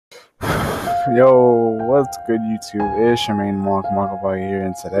Yo, what's good YouTube? It's your main Mark here,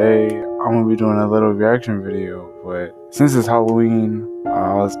 and today I'm gonna be doing a little reaction video. But since it's Halloween,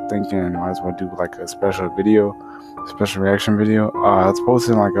 I was thinking I might as well do like a special reaction video. I was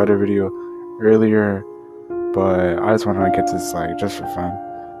posting like other video earlier, but I just wanted to get this like just for fun.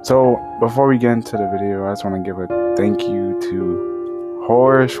 So before we get into the video, I just want to give a thank you to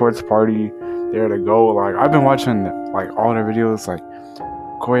Horror Shorts Party. There to go. Like I've been watching like all their videos, like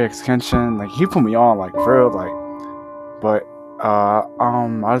Corey X Kenshin, like he put me on, like for real, like. But I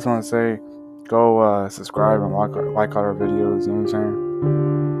just want to say, go subscribe and like all our videos. You know what I'm saying?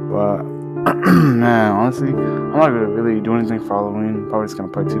 But man, honestly, I'm not gonna really do anything for Halloween. Probably just gonna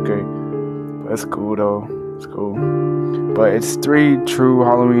play 2K. But it's cool though. It's cool. But it's 3 true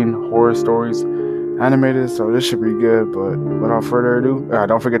Halloween horror stories animated, so this should be good. But without further ado,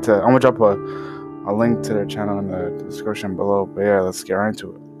 don't forget to, I'm gonna drop a link to their channel in the description below. But yeah, let's get right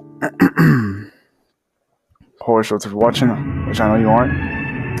into it. Horror Shorts, if you're watching, which I know you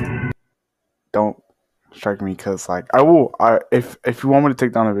aren't, don't strike me, because like I will. If you want me to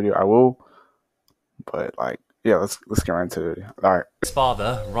take down the video, I will. But like, yeah, let's get right into it. All right. His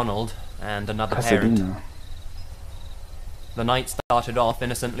father, Ronald, and another parent. The night started off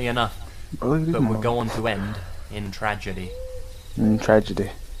innocently enough, but would go on to end in tragedy.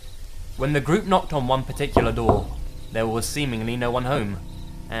 When the group knocked on one particular door, there was seemingly no one home,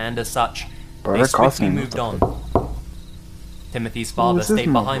 and as such, they swiftly moved on. Timothy's father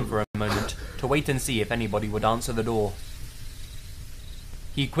stayed behind for a moment to wait and see if anybody would answer the door.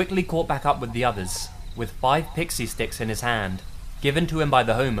 He quickly caught back up with the others, with 5 pixie sticks in his hand, given to him by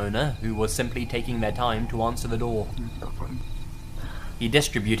the homeowner, who was simply taking their time to answer the door. He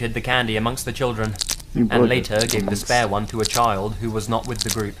distributed the candy amongst the children, and later gave the spare one to a child who was not with the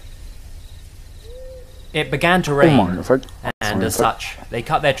group. It began to rain, and as such, they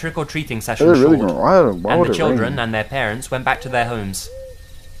cut their trick-or-treating session short, and the children and their parents went back to their homes.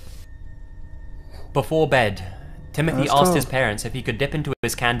 Before bed, Timothy asked his parents if he could dip into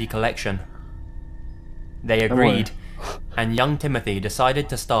his candy collection. They agreed, and young Timothy decided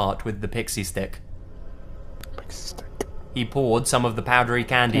to start with the pixie stick. He poured some of the powdery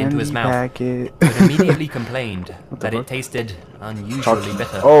candy into his mouth, but immediately complained that it tasted unusually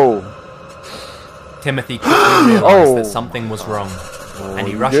bitter. Timothy quickly realized that something was wrong, and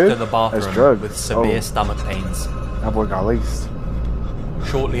he rushed to the bathroom with severe stomach pains. That boy got laced.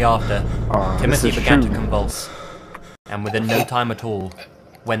 Shortly after, Timothy began to convulse, and within no time at all,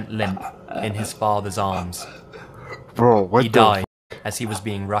 went limp in his father's arms. Bro, what? He died as he was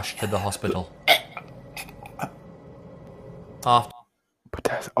being rushed to the hospital. After, but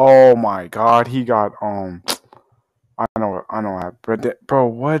that's, oh my God, he got I know, but bro,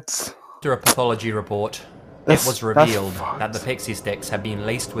 what? After a pathology report, it was revealed that the pixie sticks had been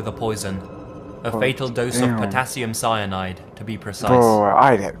laced with a poison, a fatal dose of potassium cyanide, to be precise.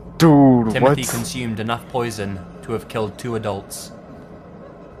 Bro, Timothy consumed enough poison to have killed 2 adults.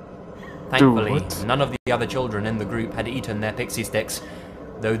 Thankfully, none of the other children in the group had eaten their pixie sticks,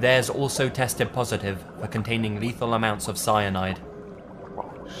 though theirs also tested positive for containing lethal amounts of cyanide.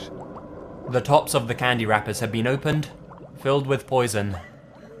 The tops of the candy wrappers had been opened, filled with poison,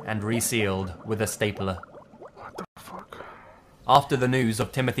 and resealed with a stapler. What the fuck? After the news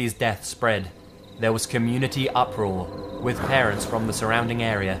of Timothy's death spread, there was community uproar, with parents from the surrounding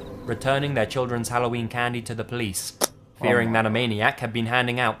area returning their children's Halloween candy to the police, fearing that a maniac had been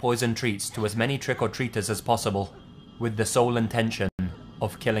handing out poison treats to as many trick-or-treaters as possible, with the sole intention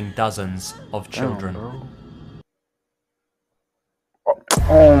of killing dozens of children.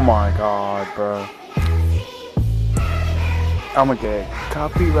 Oh my God, bro. I'm gonna get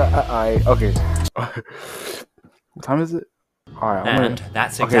copyright. Okay. What time is it? Alright, and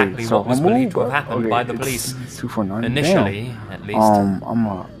that's exactly what was believed to have happened by the police. Initially, at least.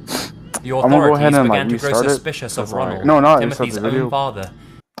 The authorities began to grow suspicious of Ronald, Timothy's own father.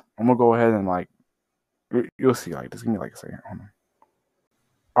 I'm gonna go ahead and like, you'll see. Like, just give me like a second.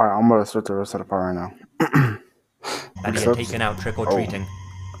 Alright, I'm gonna start the rest of the part right now. That he had taken out trick-or-treating.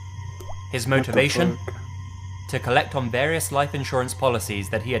 His motivation? To collect on various life insurance policies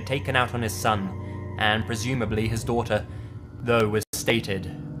that he had taken out on his son, and presumably his daughter, though as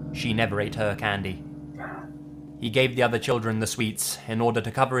stated, she never ate her candy. He gave the other children the sweets in order to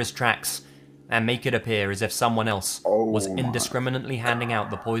cover his tracks, and make it appear as if someone else was indiscriminately handing out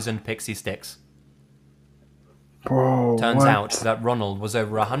the poisoned pixie sticks. Bro, Turns out that Ronald was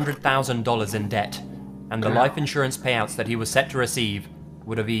over $100,000 in debt, and the life insurance payouts that he was set to receive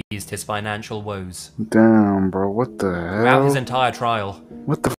would have eased his financial woes. Damn, bro, what the hell? Throughout his entire trial,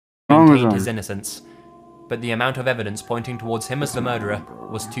 what the maintained his innocence, but the amount of evidence pointing towards him as the murderer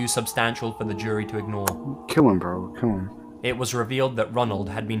was too substantial for the jury to ignore. Kill him, bro. Kill him. It was revealed that Ronald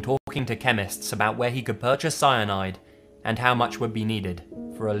had been talking to chemists about where he could purchase cyanide and how much would be needed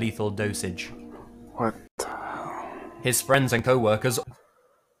for a lethal dosage. What the hell? His friends and co-workers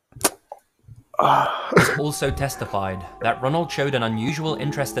also testified that Ronald showed an unusual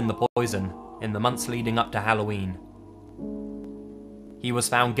interest in the poison in the months leading up to Halloween. He was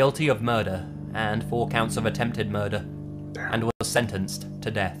found guilty of murder and 4 counts of attempted murder and was sentenced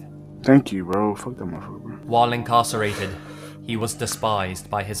to death. Thank you, bro. Fuck that motherfucker. While incarcerated, he was despised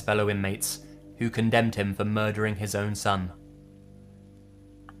by his fellow inmates, who condemned him for murdering his own son.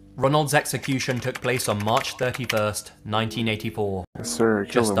 Ronald's execution took place on March 31st, 1984, Yes, sir.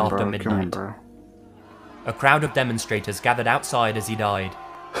 Kill just him, after bro. midnight. Kill him, bro. A crowd of demonstrators gathered outside as he died,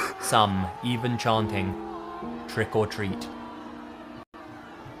 some even chanting, "Trick or treat."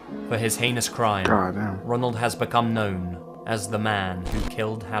 For his heinous crime, Damn. Ronald has become known as the man who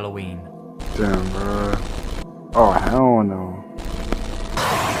killed Halloween. Damn, bro. Oh, hell no.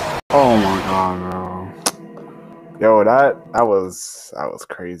 Oh my god, bro. Yo, that was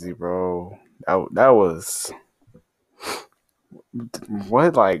crazy, bro. That was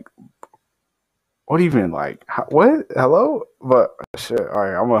what, like, what even, like, what? Hello? But shit. All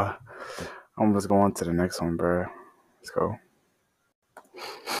right, I'm just going to the next one, bro. Let's go.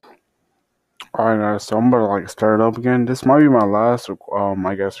 All right, guys. So I'm about to like start it up again. This might be my last,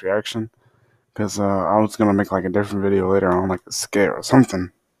 I guess, reaction, because I was gonna make like a different video later on, like a scare or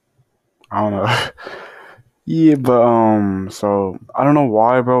something. I don't know. Yeah, but so I don't know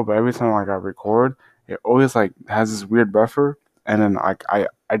why, bro, but every time like I record, it always like has this weird buffer, and then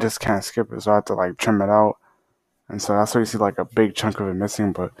I just can't skip it, so I have to like trim it out, and so that's why you see like a big chunk of it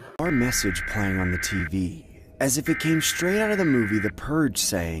missing. But our message playing on the TV, as if it came straight out of the movie The Purge,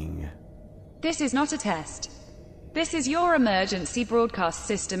 saying, "This is not a test. This is your emergency broadcast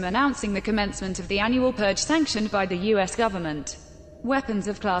system announcing the commencement of the annual purge sanctioned by the US government. Weapons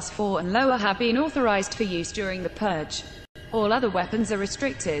of Class 4 and lower have been authorized for use during the purge. All other weapons are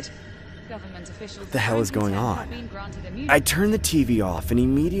restricted. Government officials..." What the hell is going on? I turn the TV off and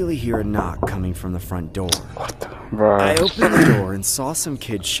immediately hear a knock coming from the front door. what the, bro? I opened the door and saw some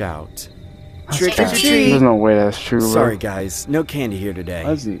kids shout, "Trick or treat!" There's no way that's true, bro. Sorry guys, no candy here today.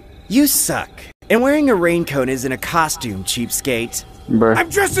 How's he? You suck. And wearing a raincoat isn't a costume, cheapskate. Bro. I'm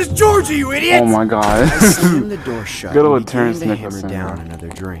dressed as Georgie, you idiot! Oh my god. I slammed the door shut Good old and began Terrence to hammer Nicholson, down bro. another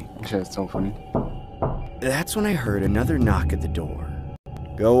drink. Shit's so funny. That's when I heard another knock at the door.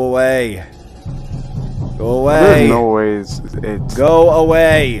 Go away. Go away. There's no ways it's. Go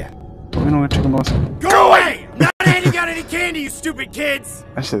away. We know what chicken balls. Go away! Not handing out any candy, you stupid kids!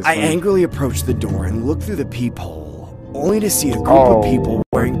 That shit's I funny. angrily approached the door and looked through the peephole, only to see a group of people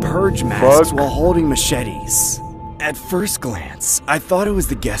wearing purge masks while holding machetes. At first glance, I thought it was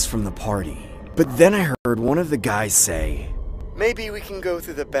the guests from the party, but then I heard one of the guys say, "Maybe we can go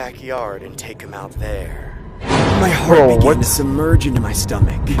through the backyard and take him out there." My heart began to submerge into my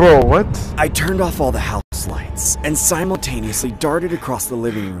stomach. Bro, what? I turned off all the house lights and simultaneously darted across the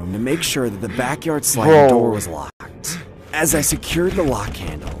living room to make sure that the backyard sliding door was locked. As I secured the lock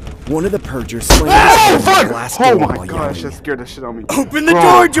handle, one of the purgers slammed the glass door Oh my while god, that yelling, shit scared the shit out of me. "Open the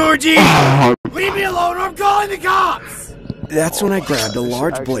door, Georgie! Leave me alone or I'm calling the cops!" That's when I grabbed a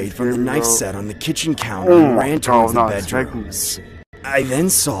large blade from the knife set on the kitchen counter and ran towards the bedrooms. I then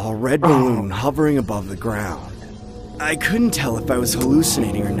saw a red balloon hovering above the ground. I couldn't tell if I was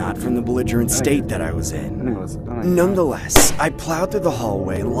hallucinating or not from the belligerent state that I was in. Nonetheless, I plowed through the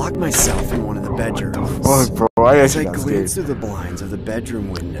hallway and locked myself in one of the bedrooms. Fuck, bro, I As I actually got glanced scared. through the blinds of the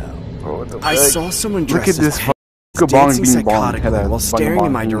bedroom window, Bro, what the I fuck? saw someone Look dressed at as this Hank fucking bong dancing being bong. psychotically while staring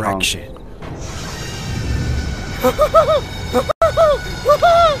in my direction.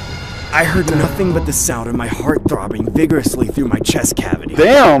 I heard nothing but the sound of my heart throbbing vigorously through my chest cavity.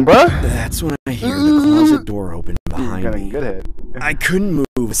 Damn, bro. That's when I hear the closet door open behind me. Good head. I couldn't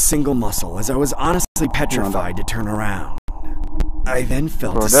move a single muscle as I was honestly petrified to turn around. I then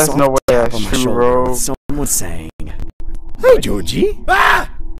felt a that's soft no way tap that's on my true, shoulder bro. with someone saying, "Hey, Georgie." Ah!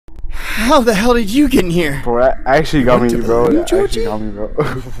 How the hell did you get in here? Bro, that actually got me, bro. You, That actually Georgie? got me, bro.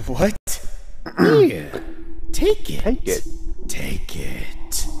 What? Here. Take it. Take it. Take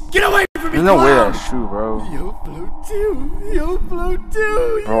it. Get away from me, There's no way clown! that's true, bro. You'll float too. You'll float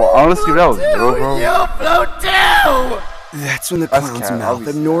too. Bro, honestly, that was real, bro. You'll float too. That's when the That's clown's cat, mouth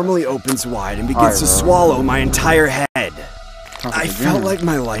obviously. abnormally opens wide and begins to bro. swallow my entire head. I like felt again. like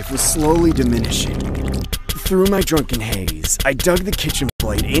my life was slowly diminishing. Through my drunken haze, I dug the kitchen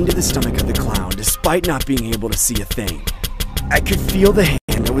blade into the stomach of the clown despite not being able to see a thing. I could feel the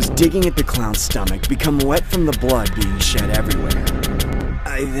hand I was digging at the clown's stomach, become wet from the blood being shed everywhere.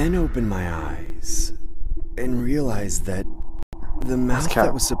 I then opened my eyes and realized that the mouth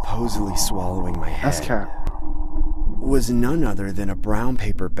that was supposedly swallowing my head was none other than a brown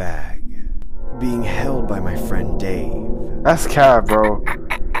paper bag being held by my friend Dave. That's cat, bro.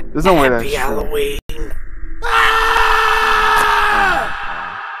 There's no way that's true. Halloween.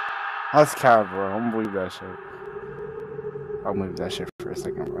 That's cat, bro. I don't believe that shit. I'll believe that shit for a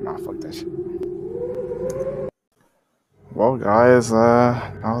second, bro. Nah, fuck that shit. Well, guys,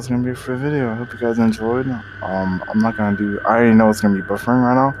 that was gonna be it for the video. I hope you guys enjoyed. I'm not gonna do. I already know it's gonna be buffering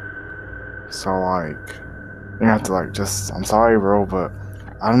right now. So like, you're gonna have to like just. I'm sorry, bro, but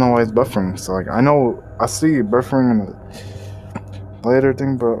I don't know why it's buffering. So like, I know I see it buffering in the later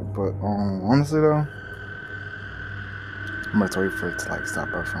thing, but honestly though, I'm gonna wait for it to like stop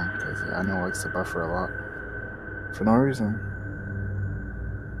buffering because I know it likes to buffer a lot for no reason.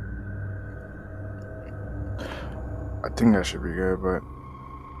 I think that should be good, but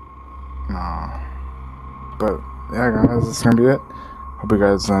nah. But yeah, guys, that's gonna be it. Hope you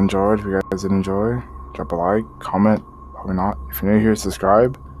guys enjoyed. If you guys did enjoy, drop a like, comment. Probably not. If you're new here,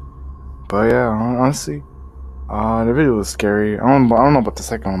 subscribe. But yeah, honestly, the video was scary. I don't know about the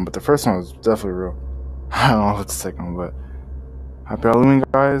second one, but the first one was definitely real. I don't know about the second one, but happy Halloween,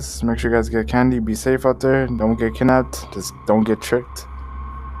 guys. Make sure you guys get candy. Be safe out there. Don't get kidnapped. Just don't get tricked.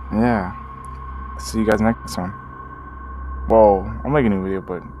 And yeah, see you guys next one. Well, I'm making a new video,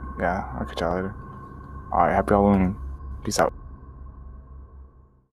 but yeah, I'll catch y'all later. Alright, happy Halloween. Peace out.